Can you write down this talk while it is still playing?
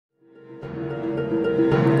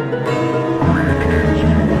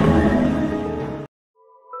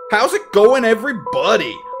How's it going,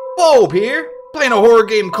 everybody? Bobe here, playing a horror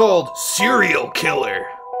game called Serial Killer.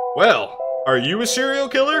 Well, are you a serial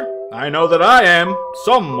killer? I know that I am,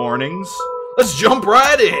 some mornings. Let's jump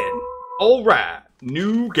right in. Alright,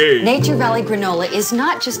 new game. Nature Valley granola is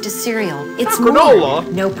not just a cereal. It's granola?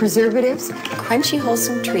 More. No preservatives, crunchy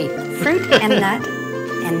wholesome treat, fruit and nut,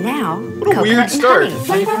 and now what a weird start.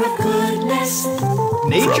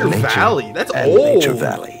 Nature Valley, that's old. Nature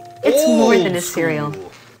Valley. It's more than a cereal.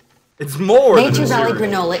 It's more than a Nature Valley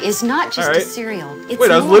cereal. granola is not just a cereal. It's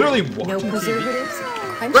wait, I was more. literally No watching preservatives,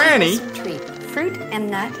 TV. crunchy Granny? wholesome treat, fruit and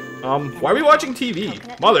nut. Why are we watching TV?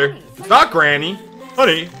 Mother, it's not Granny.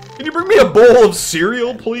 Honey, can you bring me a bowl of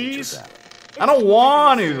cereal, please? I don't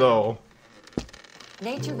want to, though.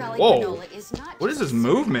 Nature Valley Whoa. granola is not What is this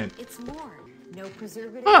movement? It's more. No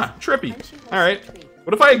preservatives. Huh, trippy. Alright.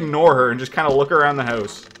 What if I ignore her and just kind of look around the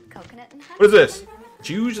house? Coconut and honey. What is this?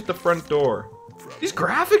 Jews at the front door. These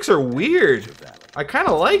graphics are weird. I kind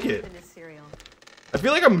of like it. I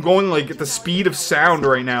feel like I'm going like at the speed of sound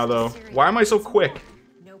right now, though. Why am I so quick?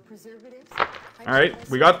 Alright,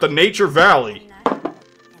 we got the Nature Valley.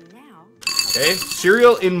 Okay,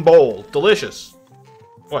 cereal in bowl. Delicious.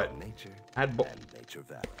 What? Add bowl.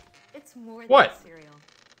 What?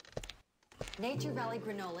 Nature Valley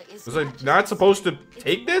granola is Was I not supposed to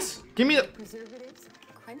take this? Give me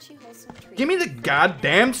the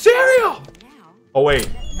goddamn cereal! Oh wait,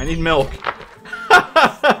 I need milk.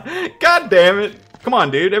 God damn it. Come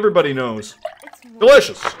on, dude, everybody knows.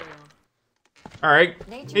 Delicious. Alright,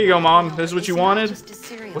 here you go, Mom. This is what you wanted?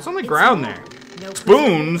 What's on the ground there?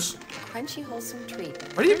 Spoons? Why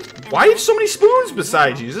do you have so many spoons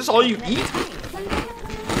beside you? Is this all you eat?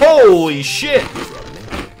 Holy shit!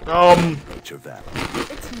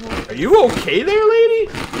 Are you okay there, lady?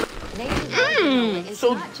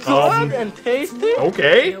 So good and tasty.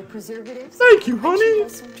 Okay. Thank you, honey.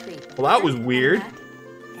 Well, that was weird.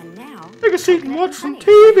 Take a seat and watch some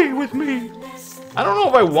TV with me. I don't know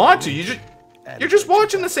if I want to. You're just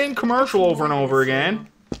watching the same commercial over and over again.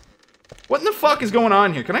 What in the fuck is going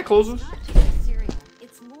on here? Can I close this?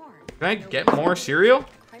 Can I get more cereal?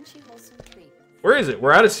 Where is it?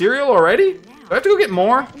 We're out of cereal already? Do I have to go get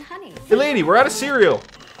more? Hey lady, we're out of cereal.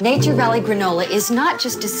 Nature Valley granola is not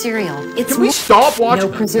just a cereal. It's Can we stop watching?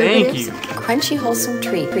 No preservatives, Thank you. crunchy wholesome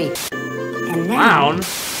treat. And now,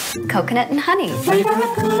 Clown. coconut and honey.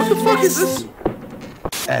 What the fuck is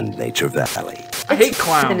this? And Nature Valley. I hate In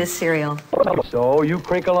clowns. a cereal. So you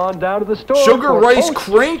crinkle on down to the store. Sugar for rice Coach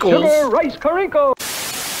crinkles? Sugar rice crinkles.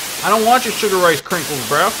 I don't want your sugar rice crinkles,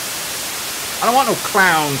 bro. I don't want no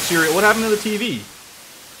clown cereal. What happened to the TV?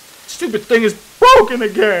 Stupid thing is broken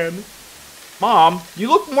again. Mom, you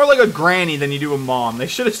look more like a granny than you do a mom. They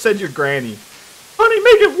should have said you're granny. Honey,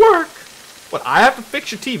 make it work. What, I have to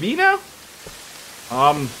fix your TV now?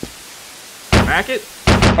 Smack it?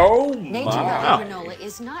 Oh Nature my. Valley granola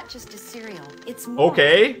is not just a cereal. It's more.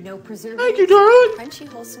 Okay. No preservatives. Thank you, darling. Crunchy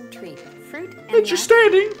wholesome treat. Fruit and Since you're nut.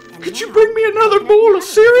 standing, And could you now, bring me another coconut bowl and of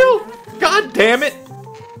honey. cereal? God damn it.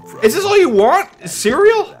 Is this all you want? Is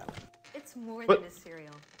cereal? It's more What? than a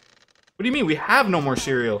cereal. What do you mean? We have no more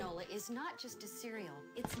cereal. Granola is not just a cereal.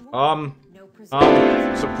 It's more.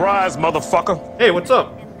 No Surprise, motherfucker. Hey, what's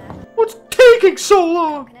up? and nut. What's taking so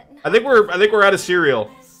long? Coconut and I think we're out of cereal.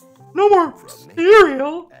 No more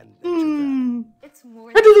cereal? It's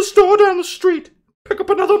more Head to the store down the street. Pick up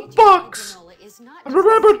another box. granola is not And just a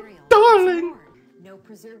remember, cereal. darling, It's more. No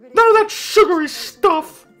preservatives. none of that sugary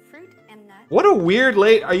stuff. Fruit and nut. What a weird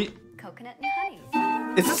lady. Are you? Coconut and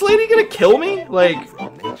honey. Is this lady gonna kill me? Like,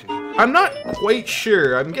 I'm not quite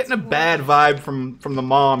sure. I'm getting a bad vibe from the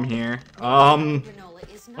mom here.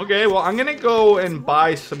 Granola is not Okay, well, I'm gonna go and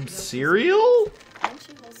buy some cereal.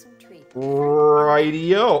 crunchy wholesome treat.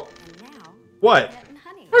 Rightio. And now, What? coconut and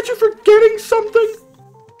honey. Aren't you forgetting something?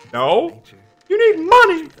 No? You need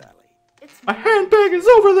money. It's My handbag is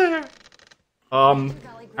over there. Valley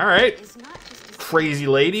Alright. granola is not just a Crazy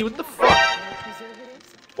lady, what the fuck? No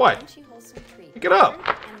preservatives. What? Crunchy wholesome treat. Pick it up.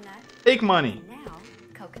 Fruit and nut. Take money. And now,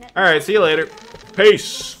 coconut. Alright, see you later.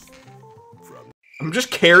 Peace. I'm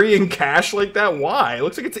just carrying cash like that? Why? It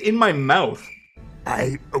looks like it's in my mouth.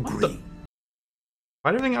 I agree.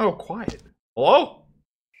 Why did everything go quiet? Hello?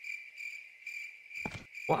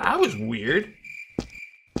 Well, that was weird.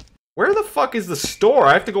 Where the fuck is the store?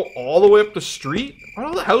 I have to go all the way up the street? Why do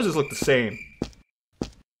all the houses look the same?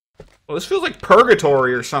 Well, this feels like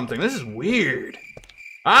purgatory or something. This is weird.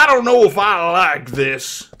 I don't know if I like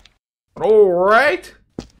this. But alright.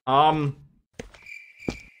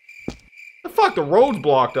 The fuck? The road's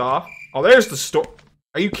blocked off. Oh, there's the store.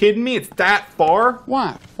 Are you kidding me? It's that far?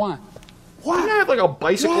 Why? Why not have like a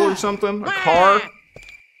bicycle or something? A car?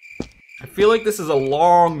 I feel like this is a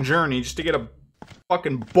long journey just to get a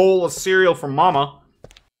fucking bowl of cereal from Mama.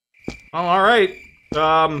 Well, alright.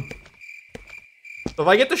 So if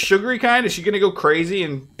I get the sugary kind, is she gonna go crazy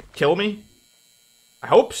and kill me? I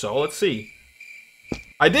hope so. Let's see.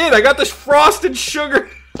 I did! I got this frosted sugar!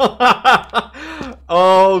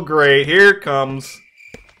 Oh, great. Here it comes.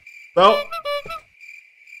 So...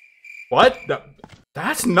 What?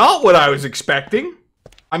 That's not what I was expecting.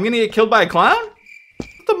 I'm gonna get killed by a clown? I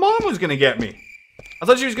thought the mom was gonna get me. I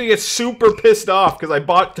thought she was gonna get super pissed off because I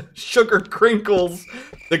bought Sugar Crinkles,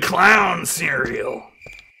 the clown cereal.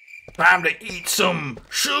 Time to eat some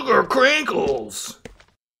Sugar Crinkles.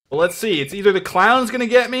 Well, let's see. It's either the clown's gonna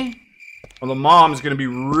get me, or the mom's gonna be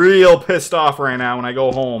real pissed off right now when I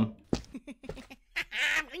go home.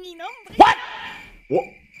 What?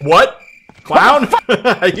 What? Clown?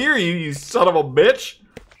 I hear you, you son of a bitch.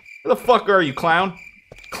 Where the fuck are you, clown?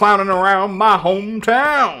 Clowning around my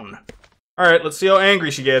hometown. Alright, let's see how angry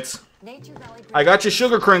she gets. I got you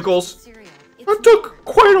Sugar Crinkles. That took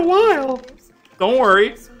quite a while. Don't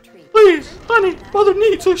worry. Please, honey, mother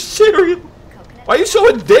needs her cereal. Why are you so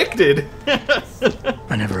addicted?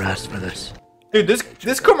 I never asked for this. Dude,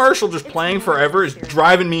 this commercial just playing forever is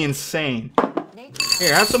driving me insane.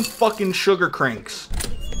 Here, have some fucking Sugar Crinks.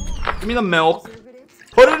 Give me the milk.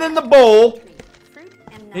 Put it in the bowl.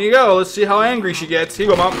 Here you go. Let's see how angry she gets. Here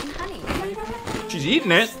you go, Mom. She's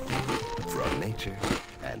eating it. From nature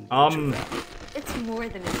and It's more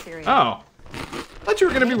than a cereal. Oh. I thought you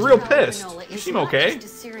were gonna be real pissed. You seem okay.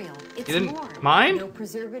 You didn't mind? No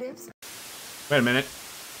preservatives. Wait a minute.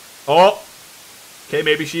 Oh. Okay,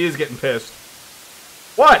 maybe she is getting pissed.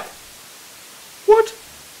 What? What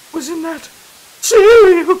was in that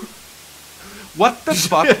cereal? What the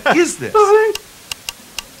fuck is this? Darling.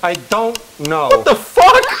 I don't know. What the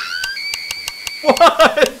fuck?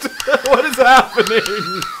 What? What is happening?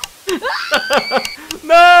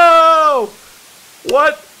 No!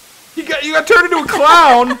 What? You got turned into a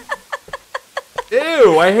clown?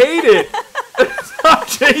 Ew, I hate it. Stop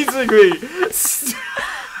chasing me.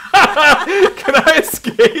 Can I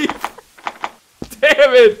escape?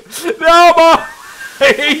 Damn it. No, Mom.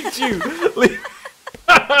 I hate you. Leave.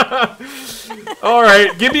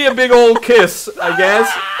 Alright, give me a big old kiss, I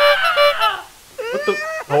guess. What the?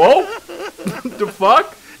 Hello? What the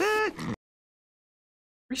fuck?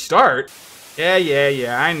 Restart?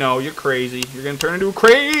 Yeah, I know, you're crazy. You're gonna turn into a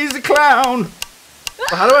crazy clown.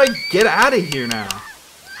 But how do I get out of here now?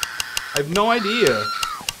 I have no idea.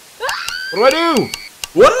 What do I do?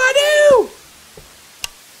 What do I do?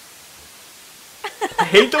 I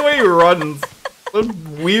hate the way he runs. So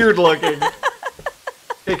weird looking.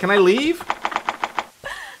 Okay, can I leave?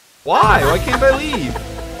 Why? Why can't I leave?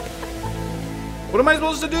 What am I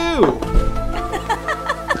supposed to do?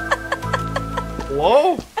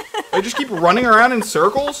 Hello? I just keep running around in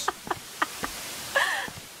circles?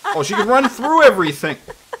 Oh, she can run through everything.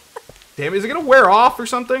 Damn, is it gonna wear off or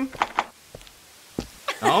something?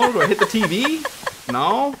 No? Do I hit the TV?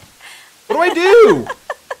 No? What do I do?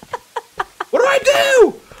 What do I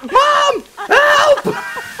do? Mom! Help!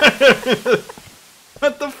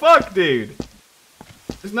 What the fuck, dude?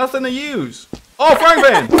 There's nothing to use. Oh, frying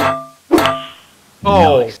pan!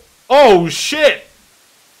 Oh. Oh, shit!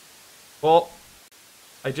 Well,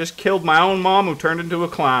 I just killed my own mom who turned into a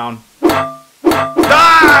clown.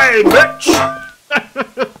 Die, bitch!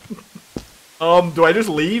 Do I just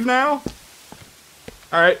leave now?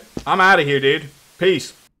 Alright, I'm out of here, dude.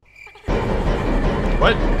 Peace.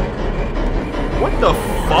 What? What the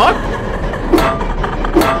fuck?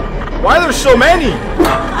 Why are there so many?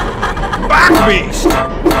 Back beast!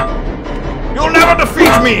 You'll never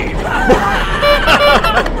defeat me!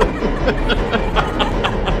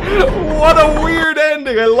 What a weird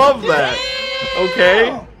ending. I love that.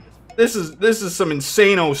 Okay. This is some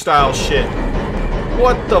Insano style shit.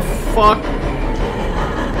 What the fuck?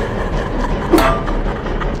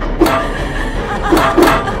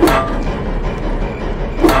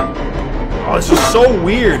 Oh, this is so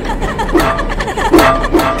weird.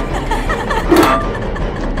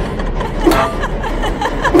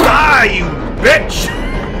 Die, you bitch!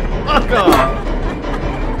 Fuck off.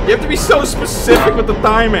 You have to be so specific with the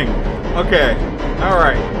timing. Okay.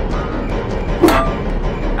 Alright.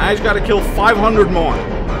 I just gotta kill 500 more.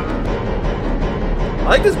 I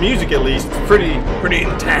like this music at least. It's pretty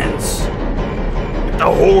intense. Get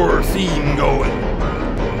the horror theme going.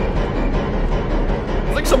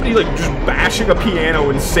 It's like somebody like just bashing a piano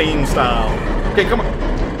insane style. Okay, come on.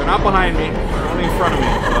 They're not behind me. They're only in front of me.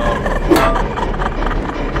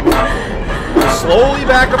 Slowly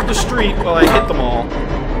back up the street while I hit them all.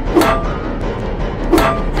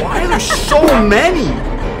 Why are there so many?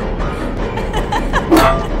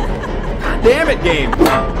 God damn it, game.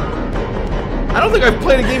 I don't think I've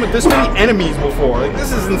played a game with this many enemies before. Like,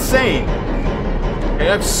 this is insane. Okay,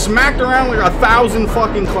 I've smacked around like 1,000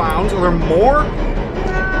 fucking clowns. Are there more?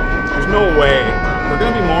 There's no way. There's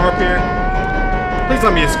gonna be more up here. Please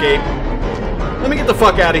let me escape. Let me get the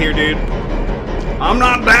fuck out of here, dude. I'm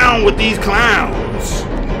not down with these clowns.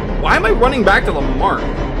 Why am I running back to the mark?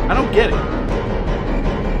 I don't get it.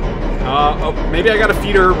 Oh, maybe I gotta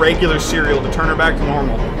feed her regular cereal to turn her back to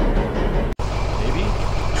normal. Maybe?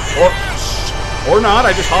 Or not,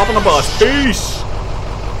 I just hop on the bus. Peace!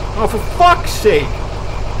 Oh, for fuck's sake!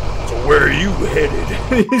 So where are you headed?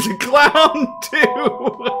 He's a clown, too!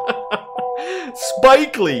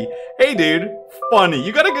 Spike Lee! Hey, dude. Funny.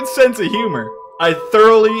 You got a good sense of humor. I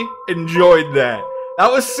thoroughly enjoyed that.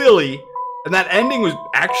 That was silly, and that ending was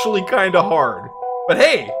actually kinda hard. But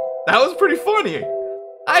hey, that was pretty funny.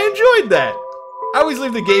 I enjoyed that. I always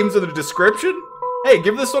leave the games in the description. Hey,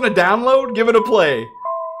 give this one a download, give it a play.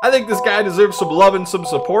 I think this guy deserves some love and some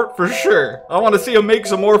support for sure. I want to see him make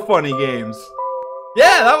some more funny games.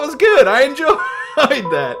 Yeah, that was good. I enjoyed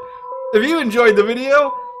that. If you enjoyed the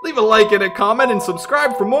video, leave a like and a comment and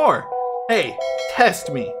subscribe for more. Hey,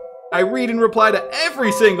 test me. I read and reply to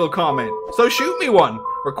every single comment, so shoot me one.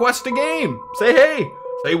 Request a game. Say hey.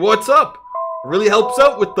 Say what's up. It really helps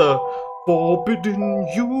out with the forbidden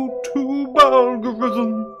YouTube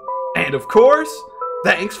algorithm. And of course,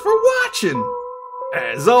 thanks for watching.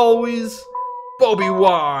 As always,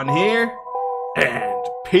 Bobe-Wan here, and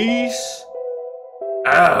peace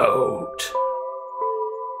out.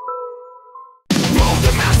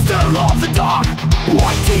 The master of the dark,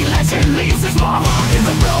 white legend leaves his mark. In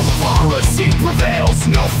the realm of horror, sin prevails.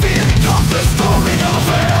 No fear, not the story of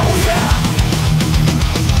hell, yeah.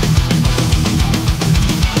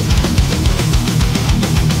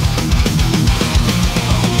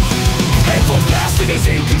 Hateful bastard is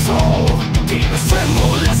in control. Demons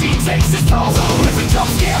tremble as he takes his toll. So if it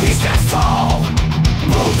jumps, yeah, he stands tall.